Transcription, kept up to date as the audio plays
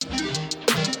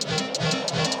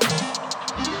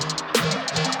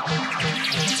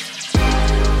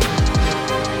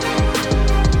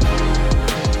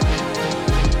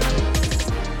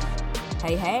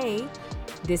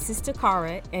This is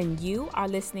Takara, and you are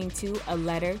listening to A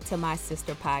Letter to My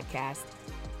Sister podcast.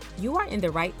 You are in the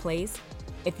right place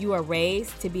if you are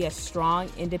raised to be a strong,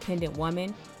 independent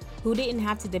woman who didn't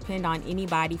have to depend on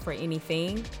anybody for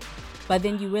anything, but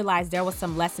then you realize there were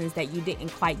some lessons that you didn't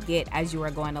quite get as you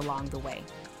were going along the way.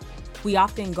 We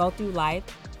often go through life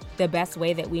the best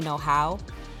way that we know how,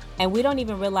 and we don't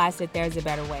even realize that there's a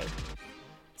better way.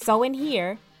 So in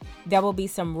here, there will be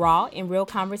some raw and real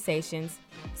conversations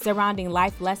surrounding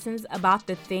life lessons about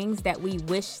the things that we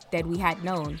wish that we had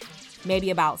known,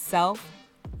 maybe about self,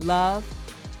 love,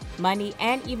 money,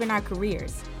 and even our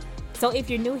careers. So if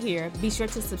you're new here, be sure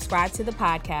to subscribe to the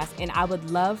podcast, and I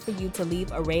would love for you to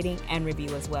leave a rating and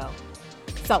review as well.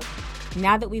 So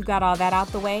now that we've got all that out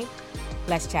the way,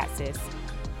 let's chat, sis.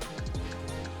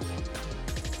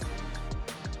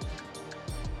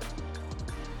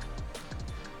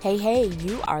 Hey,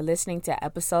 you are listening to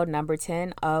episode number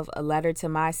 10 of A Letter to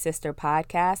My Sister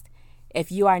podcast.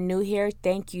 If you are new here,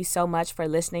 thank you so much for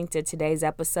listening to today's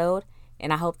episode,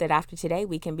 and I hope that after today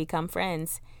we can become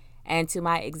friends. And to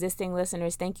my existing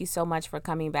listeners, thank you so much for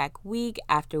coming back week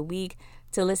after week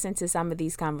to listen to some of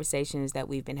these conversations that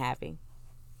we've been having.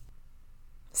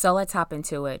 So let's hop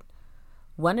into it.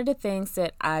 One of the things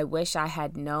that I wish I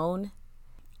had known,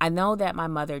 I know that my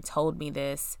mother told me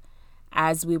this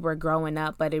as we were growing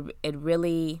up, but it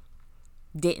really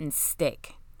didn't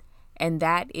stick. And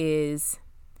that is,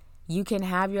 you can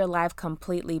have your life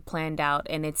completely planned out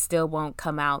and it still won't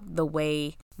come out the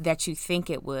way that you think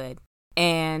it would.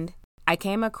 And I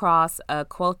came across a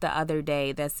quote the other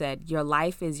day that said, "Your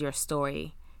life is your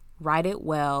story. Write it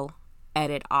well,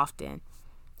 edit often."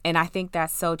 And I think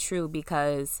that's so true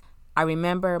because I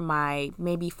remember my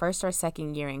maybe first or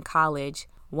second year in college,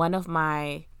 one of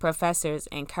my professors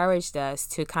encouraged us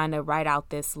to kind of write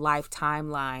out this life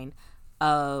timeline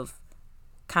of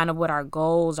kind of what our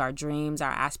goals, our dreams,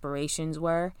 our aspirations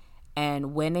were,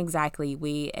 and when exactly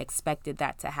we expected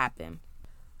that to happen.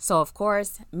 So, of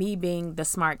course, me being the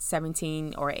smart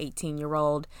 17 or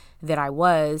 18-year-old that I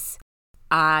was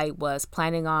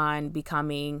planning on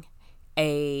becoming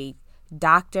a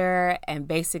doctor, and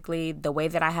basically the way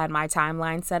that I had my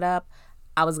timeline set up,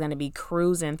 I was going to be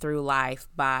cruising through life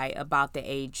by about the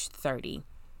age 30.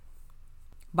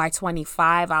 By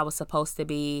 25, I was supposed to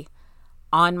be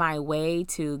on my way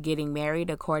to getting married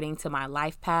according to my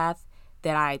life path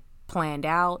that I planned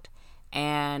out.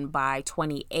 And by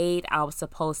 28, I was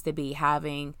supposed to be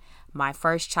having my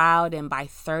first child. And by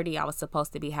 30, I was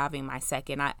supposed to be having my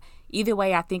second. Either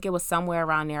way, I think it was somewhere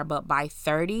around there. But by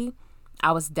 30,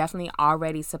 I was definitely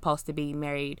already supposed to be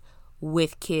married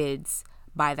with kids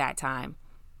by that time.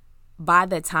 By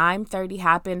the time 30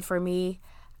 happened for me,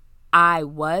 I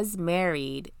was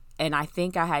married, and I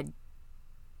think I had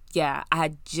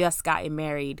just gotten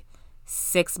married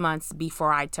 6 months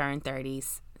before I turned 30,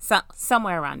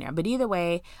 somewhere around there. But either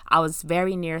way, I was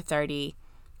very near 30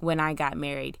 when I got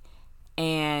married.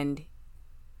 And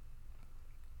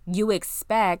you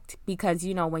expect, because,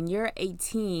 when you're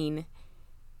 18,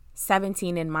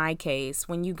 17 in my case,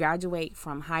 when you graduate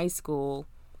from high school,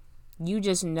 you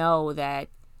just know that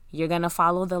you're going to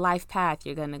follow the life path.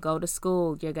 You're going to go to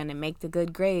school. You're going to make the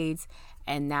good grades.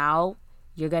 And now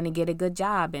you're going to get a good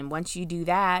job. And once you do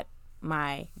that,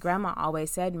 my grandma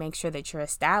always said, make sure that you're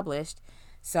established.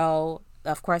 So,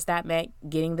 of course, that meant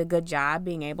getting the good job,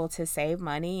 being able to save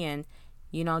money and,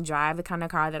 drive the kind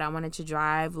of car that I wanted to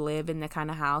drive, live in the kind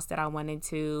of house that I wanted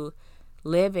to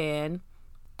live in,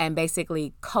 and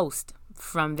basically coast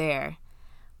from there.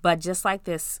 But just like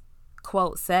this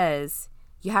quote says,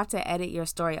 you have to edit your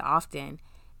story often.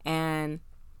 And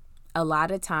a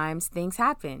lot of times things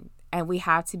happen and we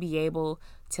have to be able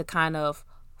to kind of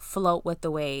float with the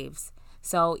waves.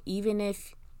 So even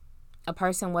if a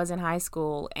person was in high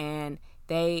school and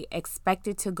they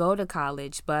expected to go to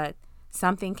college, but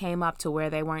something came up to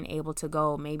where they weren't able to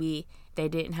go, maybe they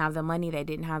didn't have the money, they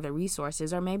didn't have the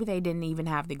resources, or maybe they didn't even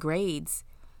have the grades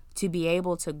to be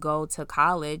able to go to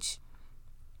college,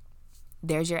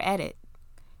 there's your edit.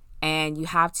 And you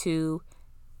have to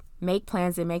make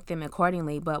plans and make them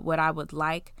accordingly. But what I would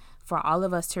like for all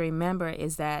of us to remember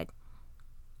is that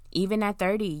even at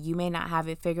 30, you may not have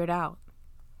it figured out.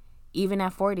 Even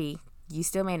at 40, you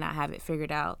still may not have it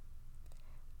figured out.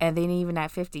 And then even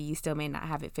at 50, you still may not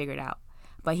have it figured out.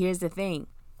 But here's the thing.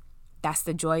 That's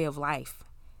the joy of life.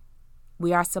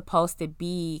 We are supposed to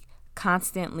be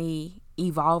constantly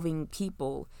evolving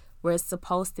people. We're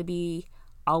supposed to be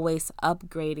always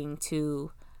upgrading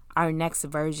to our next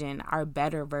version, our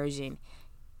better version.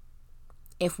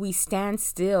 If we stand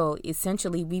still,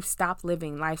 essentially we've stopped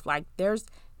living life. Like there's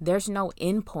no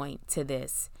end point to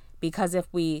this, because if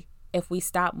we If we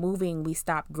stop moving, we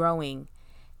stop growing.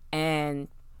 And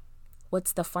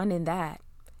what's the fun in that?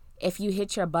 If you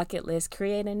hit your bucket list,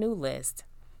 create a new list.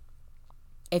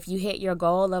 If you hit your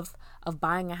goal of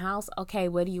buying a house, okay,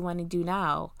 what do you want to do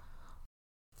now?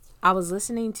 I was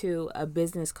listening to a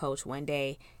business coach one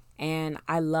day, and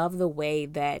I love the way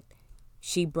that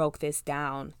she broke this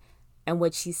down. And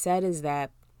what she said is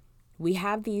that we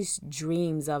have these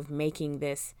dreams of making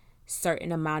this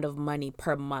certain amount of money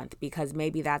per month, because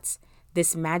maybe that's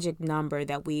this magic number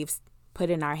that we've put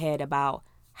in our head about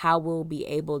how we'll be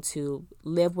able to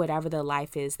live whatever the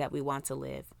life is that we want to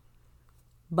live.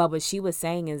 But what she was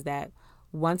saying is that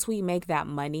once we make that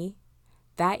money,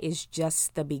 that is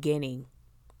just the beginning.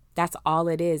 That's all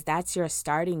it is. That's your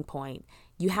starting point.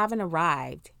 You haven't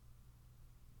arrived.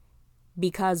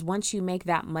 Because once you make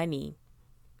that money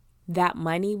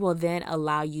will then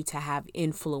allow you to have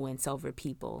influence over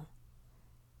people.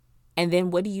 And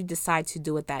then what do you decide to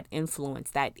do with that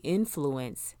influence? That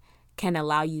influence can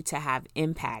allow you to have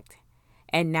impact.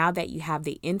 And now that you have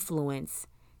the influence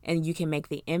and you can make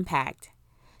the impact,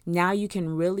 now you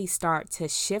can really start to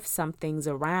shift some things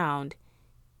around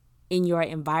in your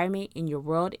environment, in your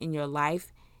world, in your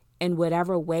life, in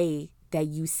whatever way that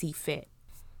you see fit.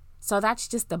 So that's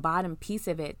just the bottom piece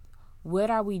of it. What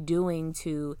are we doing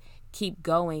to keep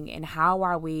going, and how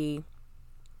are we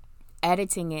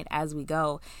editing it as we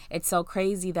go? It's so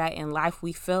crazy that in life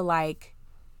we feel like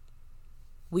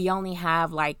we only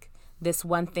have like this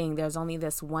one thing. There's only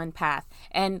this one path.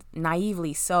 And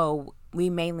naively so, we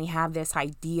mainly have this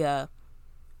idea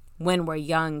when we're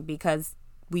young because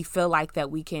we feel like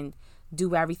that we can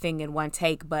do everything in one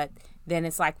take. But then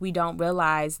it's like we don't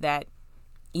realize that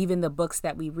even the books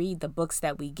that we read, the books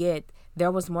that we get,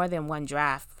 there was more than one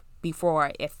draft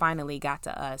before it finally got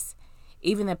to us.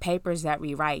 Even the papers that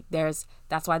we write, that's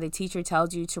why the teacher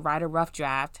tells you to write a rough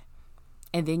draft,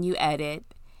 and then you edit,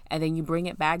 and then you bring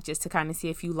it back just to kind of see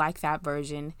if you like that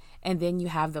version, and then you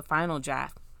have the final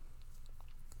draft.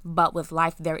 But with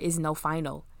life, there is no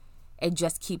final. It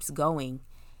just keeps going.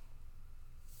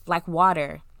 Like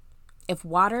water. If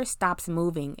water stops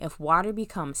moving, if water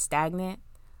becomes stagnant,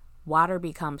 water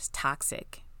becomes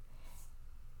toxic.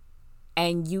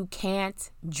 And you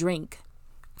can't drink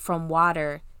from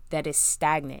water that is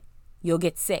stagnant. You'll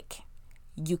get sick.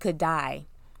 You could die.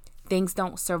 Things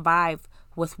don't survive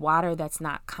with water that's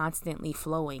not constantly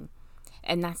flowing.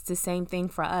 And that's the same thing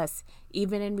for us.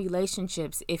 Even in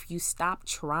relationships, if you stop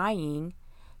trying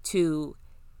to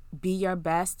be your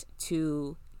best,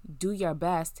 to do your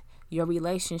best, your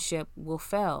relationship will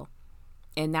fail.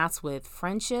 And that's with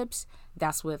friendships,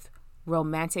 that's with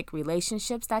romantic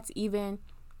relationships, that's even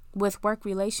with work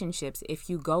relationships. If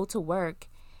you go to work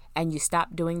and you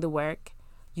stop doing the work,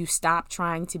 you stop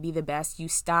trying to be the best, you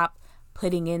stop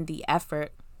putting in the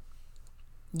effort,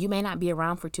 you may not be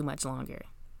around for too much longer.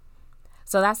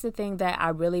 So that's the thing that I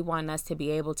really want us to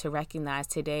be able to recognize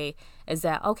today is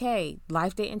that, okay,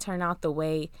 life didn't turn out the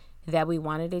way that we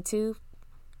wanted it to.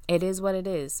 It is what it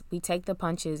is. We take the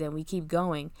punches and we keep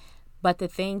going. But the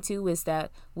thing, too, is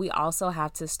that we also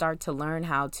have to start to learn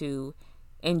how to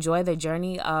enjoy the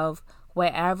journey of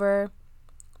wherever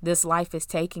this life is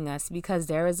taking us, because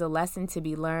there is a lesson to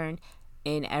be learned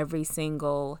in every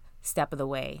single step of the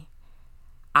way.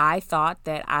 I thought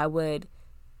that I would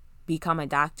become a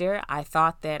doctor. I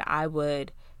thought that I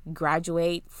would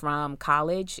graduate from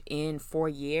college in 4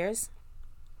 years.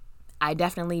 I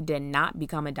definitely did not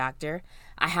become a doctor.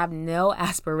 I have no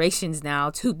aspirations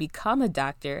now to become a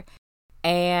doctor.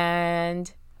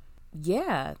 And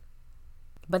yeah,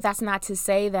 but that's not to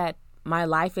say that my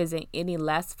life isn't any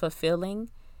less fulfilling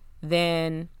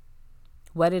than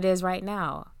what it is right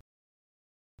now.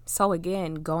 So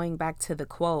again, going back to the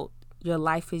quote, your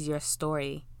life is your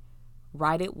story.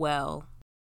 Write it well.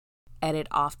 Edit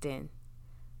often.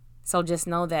 So just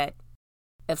know that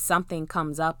if something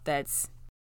comes up that's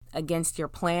against your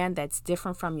plan, that's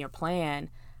different from your plan,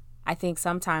 I think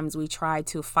sometimes we try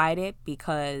to fight it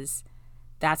because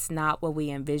that's not what we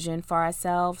envision for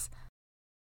ourselves.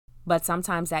 But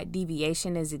sometimes that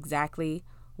deviation is exactly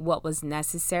what was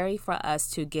necessary for us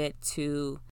to get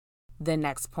to the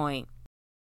next point.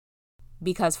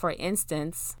 Because, for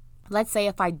instance, let's say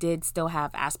if I did still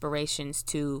have aspirations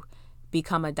to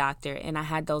become a doctor, and I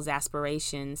had those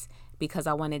aspirations because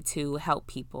I wanted to help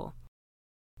people.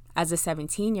 As a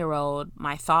 17-year-old,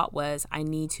 my thought was I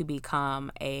need to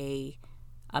become a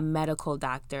medical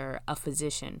doctor, a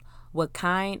physician. What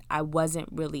kind? I wasn't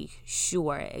really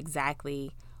sure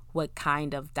exactly what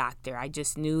kind of doctor. I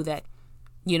just knew that,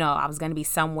 I was going to be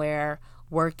somewhere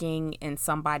working in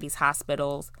somebody's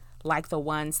hospitals, like the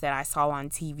ones that I saw on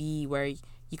TV where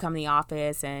you come to the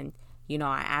office and,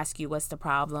 I ask you what's the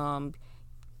problem,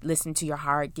 listen to your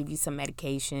heart, give you some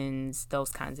medications, those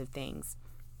kinds of things.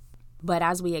 But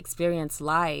as we experience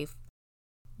life,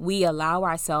 we allow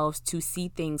ourselves to see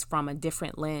things from a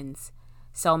different lens.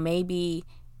 So maybe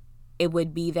it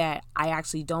would be that I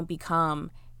actually don't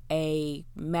become a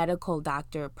medical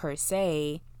doctor per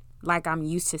se, like I'm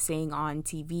used to seeing on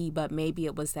TV, but maybe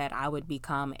it was that I would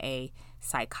become a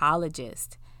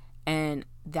psychologist. And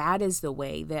that is the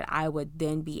way that I would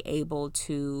then be able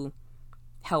to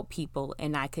help people,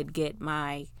 and I could get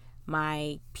my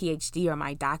PhD or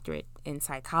my doctorate in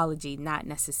psychology, not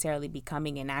necessarily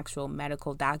becoming an actual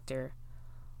medical doctor.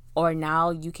 Or now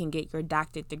you can get your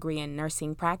doctorate degree in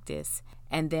nursing practice,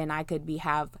 and then I could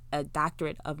have a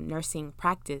doctorate of nursing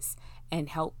practice and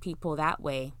help people that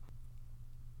way.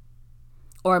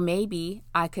 Or maybe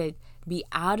I could be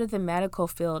out of the medical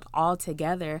field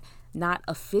altogether, not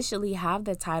officially have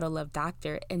the title of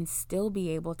doctor, and still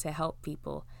be able to help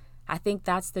people. I think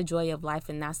that's the joy of life,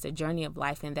 and that's the journey of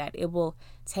life, and that it will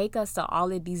take us to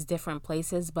all of these different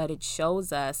places, but it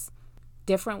shows us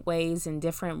different ways and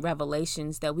different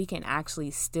revelations that we can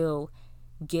actually still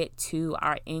get to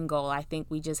our end goal. I think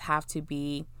we just have to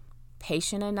be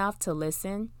patient enough to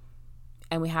listen,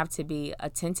 and we have to be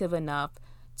attentive enough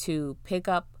to pick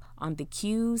up on the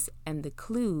cues and the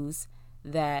clues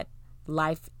that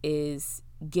life is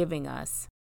giving us.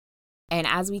 And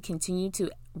as we continue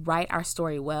to write our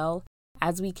story well,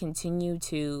 as we continue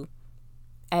to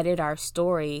edit our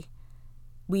story,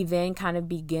 we then kind of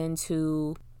begin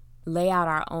to lay out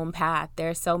our own path. There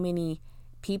are so many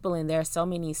people and there are so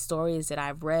many stories that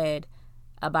I've read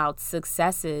about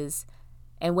successes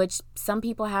in which some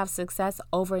people have success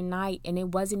overnight and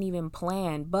it wasn't even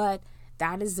planned, but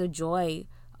that is the joy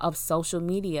of social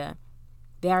media.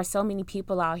 There are so many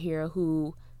people out here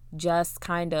who just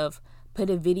kind of put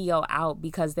a video out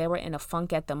because they were in a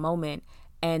funk at the moment,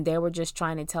 and they were just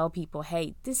trying to tell people,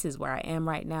 hey, this is where I am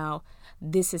right now.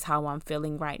 This is how I'm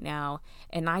feeling right now.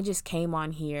 And I just came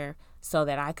on here so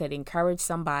that I could encourage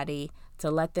somebody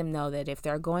to let them know that if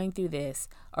they're going through this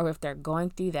or if they're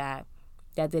going through that,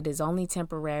 that it is only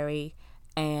temporary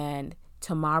and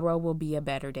tomorrow will be a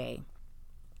better day.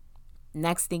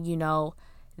 Next thing you know,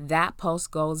 that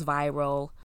post goes viral.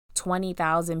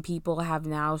 20,000 people have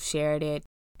now shared it,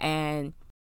 and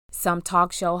some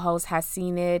talk show host has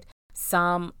seen it.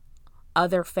 Some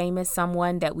other famous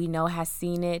someone that we know has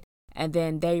seen it, and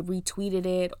then they retweeted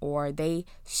it or they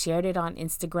shared it on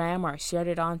Instagram or shared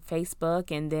it on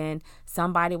Facebook, and then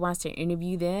somebody wants to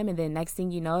interview them, and then next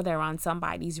thing you know, they're on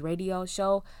somebody's radio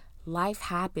show. Life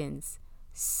happens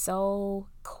so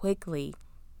quickly.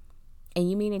 And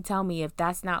you mean to tell me if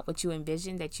that's not what you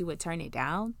envisioned, that you would turn it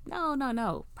down?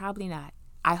 No, probably not.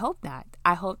 I hope not.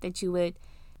 I hope that you would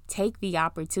take the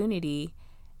opportunity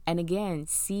and again,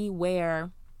 see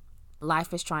where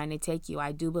life is trying to take you.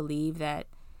 I do believe that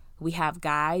we have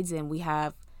guides and we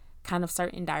have kind of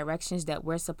certain directions that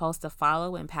we're supposed to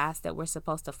follow and paths that we're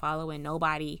supposed to follow, and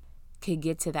nobody could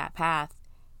get to that path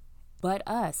but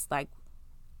us. Like,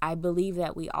 I believe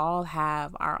that we all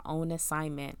have our own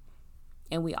assignment.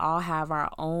 And we all have our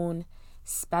own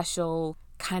special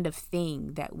kind of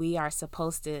thing that we are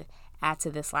supposed to add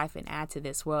to this life and add to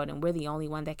this world. And we're the only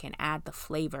one that can add the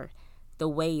flavor, the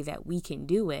way that we can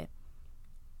do it.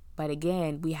 But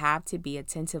again, we have to be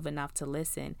attentive enough to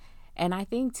listen. And I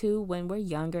think too, when we're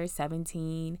younger,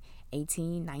 17,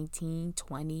 18, 19,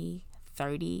 20,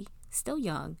 30, still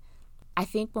young, I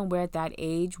think when we're at that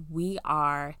age, we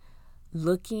are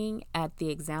looking at the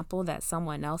example that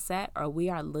someone else set, or we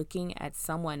are looking at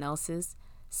someone else's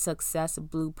success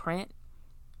blueprint,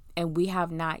 and we have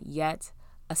not yet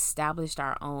established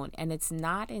our own. And it's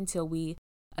not until we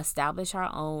establish our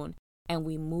own and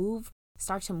we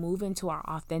start to move into our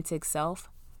authentic self,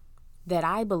 that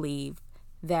I believe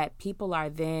that people are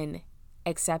then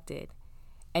accepted.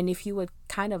 And if you would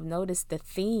kind of notice, the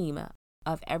theme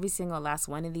of every single last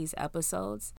one of these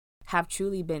episodes have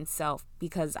truly been self,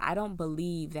 because I don't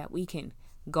believe that we can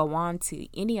go on to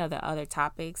any of the other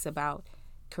topics about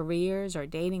careers or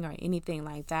dating or anything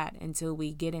like that until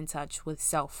we get in touch with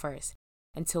self first,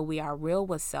 until we are real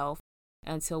with self,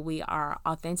 until we are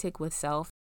authentic with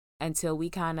self, until we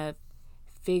kind of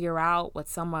figure out what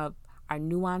some of our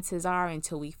nuances are,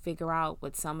 until we figure out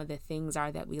what some of the things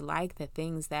are that we like, the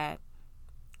things that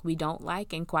we don't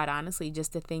like, and quite honestly,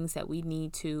 just the things that we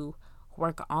need to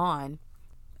work on.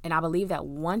 And I believe that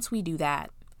once we do that,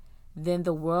 then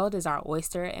the world is our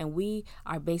oyster and we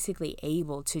are basically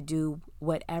able to do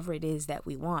whatever it is that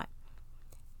we want.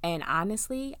 And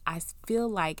honestly, I feel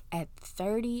like at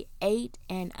 38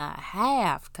 and a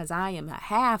half, because I am a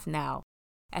half now,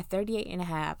 At 38 and a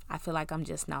half, I feel like I'm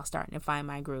just now starting to find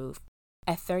my groove.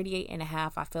 At 38 and a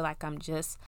half, I feel like I'm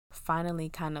just finally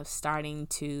kind of starting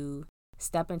to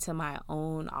step into my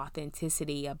own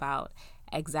authenticity about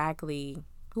exactly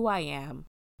who I am,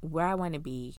 where I want to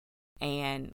be,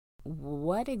 and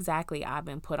what exactly I've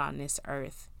been put on this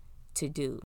earth to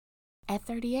do. At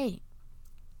 38.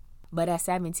 But at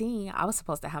 17, I was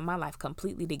supposed to have my life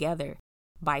completely together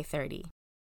by 30.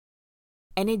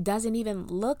 And it doesn't even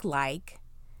look like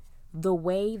the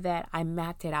way that I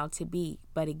mapped it out to be.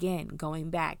 But again, going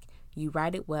back, you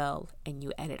write it well and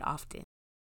you edit often.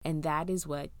 And that is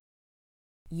what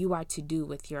you are to do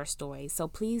with your story. So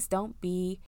please don't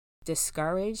be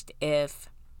discouraged if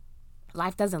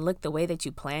life doesn't look the way that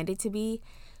you planned it to be.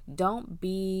 Don't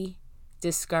be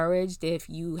discouraged if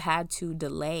you had to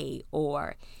delay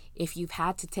or if you've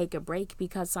had to take a break,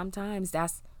 because sometimes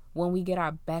that's when we get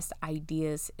our best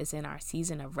ideas, is in our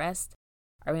season of rest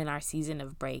or in our season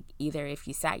of break. Either if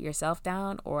you sat yourself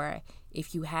down or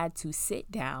if you had to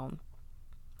sit down,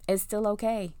 it's still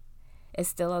okay. It's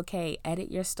still okay.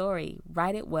 Edit your story.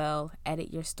 Write it well.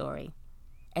 Edit your story.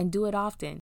 And do it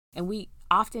often. And we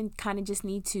often kind of just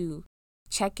need to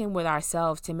check in with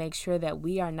ourselves to make sure that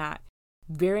we are not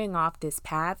veering off this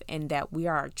path and that we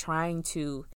are trying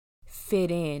to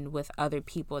fit in with other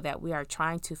people, that we are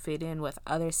trying to fit in with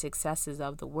other successes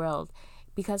of the world.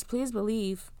 Because please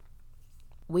believe,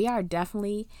 we are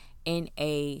definitely in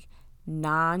a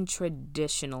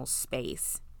non-traditional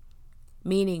space,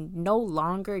 meaning no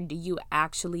longer do you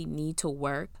actually need to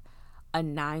work a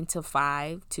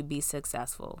 9-to-5 to be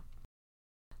successful.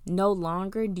 No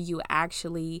longer do you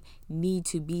actually need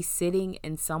to be sitting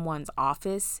in someone's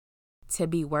office to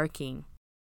be working.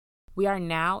 We are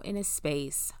now in a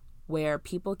space where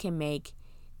people can make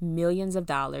millions of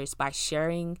dollars by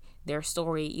sharing their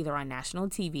story either on national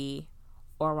TV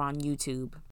or on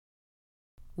YouTube.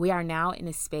 We are now in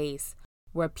a space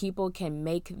where people can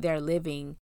make their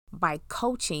living by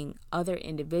coaching other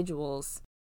individuals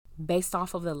based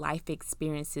off of the life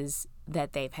experiences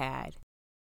that they've had.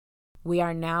 We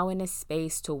are now in a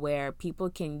space to where people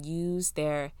can use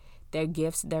their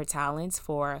gifts, their talents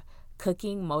for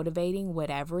cooking, motivating,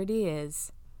 whatever it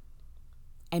is,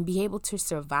 and be able to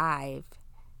survive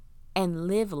and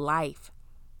live life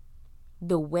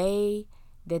the way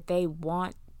that they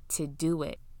want to do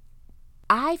it.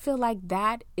 I feel like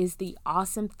that is the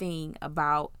awesome thing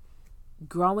about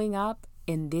growing up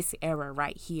in this era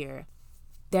right here.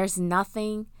 There's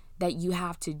nothing that you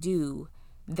have to do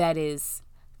that is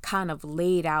kind of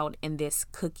laid out in this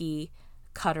cookie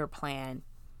cutter plan.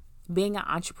 Being an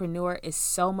entrepreneur is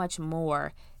so much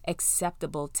more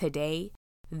acceptable today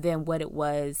than what it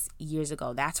was years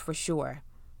ago. That's for sure.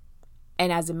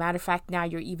 And as a matter of fact, now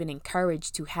you're even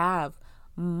encouraged to have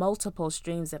multiple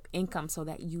streams of income so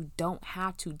that you don't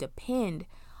have to depend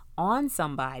on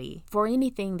somebody for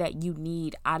anything that you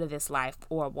need out of this life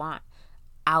or want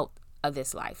out of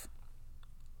this life.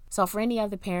 So for any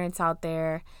of the parents out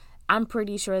there, I'm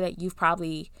pretty sure that you've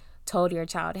probably told your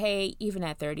child, hey, even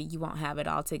at 30, you won't have it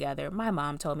all together. My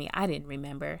mom told me, I didn't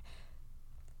remember.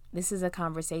 This is a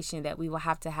conversation that we will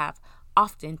have to have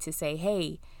often to say,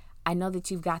 hey, I know that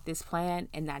you've got this plan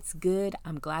and that's good.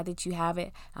 I'm glad that you have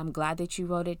it. I'm glad that you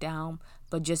wrote it down,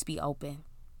 but just be open.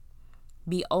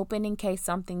 Be open in case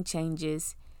something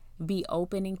changes. Be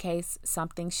open in case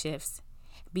something shifts.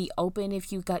 Be open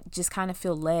if you just kind of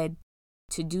feel led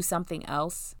to do something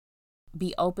else.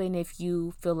 Be open if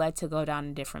you feel led to go down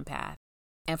a different path.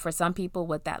 And for some people,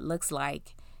 what that looks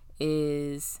like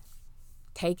is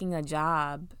taking a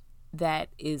job that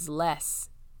is less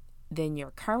than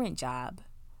your current job,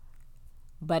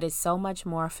 but it's so much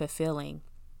more fulfilling.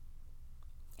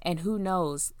 And who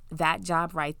knows, that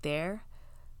job right there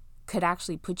could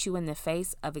actually put you in the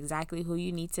face of exactly who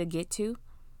you need to get to,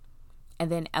 and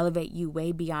then elevate you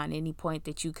way beyond any point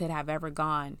that you could have ever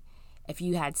gone if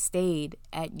you had stayed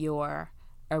at your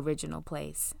original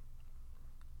place.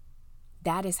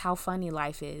 That is how funny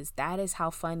life is. That is how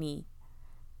funny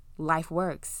life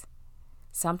works.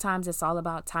 Sometimes it's all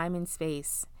about time and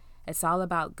space. It's all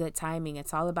about good timing.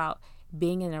 It's all about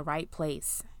being in the right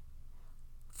place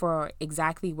for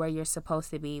exactly where you're supposed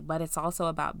to be. But it's also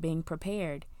about being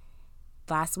prepared.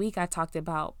 Last week, I talked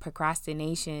about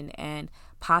procrastination and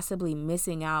possibly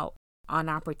missing out on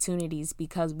opportunities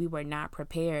because we were not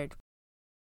prepared.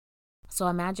 So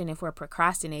imagine if we're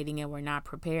procrastinating and we're not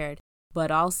prepared,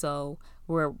 but also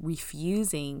we're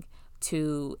refusing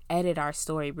to edit our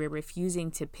story. We're refusing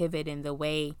to pivot in the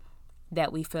way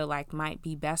that we feel like might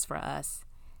be best for us.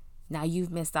 Now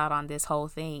you've missed out on this whole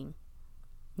thing.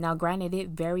 Now, granted, it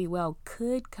very well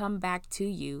could come back to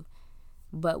you,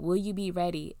 But will you be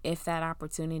ready if that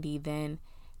opportunity then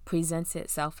presents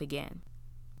itself again?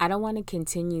 I don't want to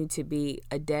continue to be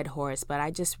a dead horse, but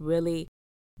I just really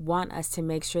want us to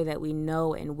make sure that we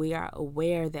know and we are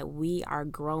aware that we are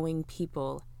growing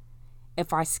people.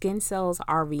 If our skin cells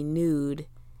are renewed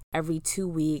every 2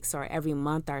 weeks or every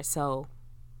month or so,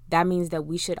 that means that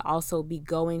we should also be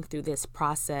going through this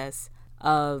process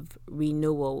of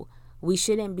renewal. We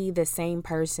shouldn't be the same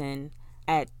person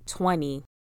at 20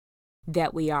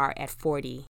 that we are at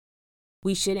 40.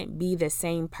 We shouldn't be the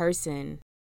same person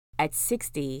at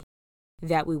 60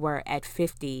 that we were at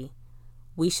 50.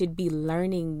 We should be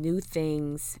learning new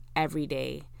things every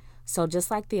day. So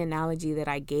just like the analogy that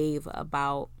I gave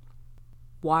about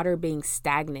water being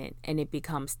stagnant and it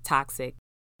becomes toxic.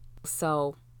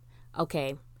 So,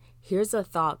 okay, here's a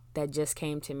thought that just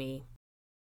came to me.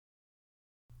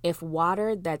 If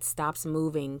water that stops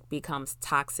moving becomes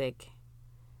toxic,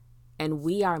 and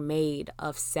we are made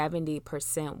of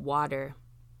 70% water,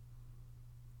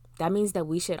 that means that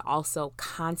we should also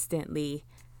constantly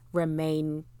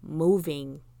remain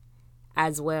moving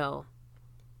as well.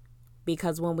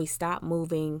 Because when we stop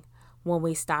moving, when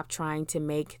we stop trying to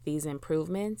make these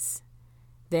improvements,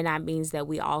 then that means that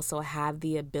we also have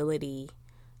the ability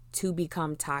to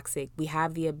become toxic. We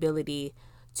have the ability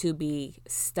to be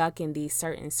stuck in these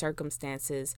certain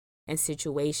circumstances and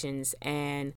situations,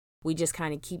 and we just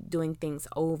kind of keep doing things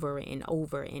over and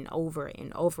over and over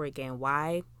and over again.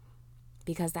 Why?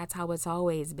 Because that's how it's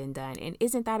always been done. And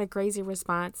isn't that a crazy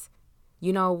response?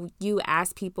 You know, you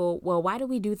ask people, well, why do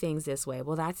we do things this way?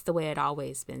 Well, that's the way it's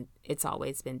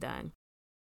always been done.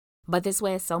 But this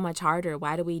way is so much harder.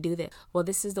 Why do we do that? Well,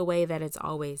 this is the way that it's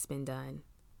always been done.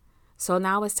 So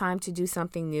now it's time to do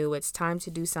something new. It's time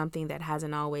to do something that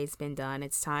hasn't always been done.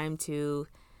 It's time to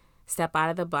step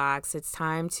out of the box. It's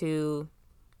time to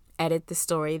edit the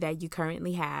story that you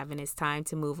currently have, and it's time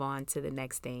to move on to the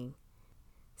next thing.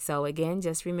 So again,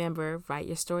 just remember, write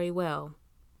your story well,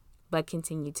 but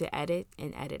continue to edit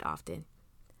and edit often.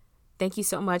 Thank you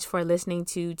so much for listening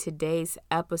to today's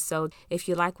episode. If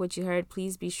you like what you heard,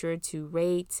 please be sure to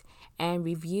rate and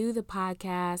review the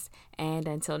podcast. And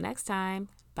until next time,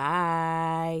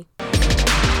 bye.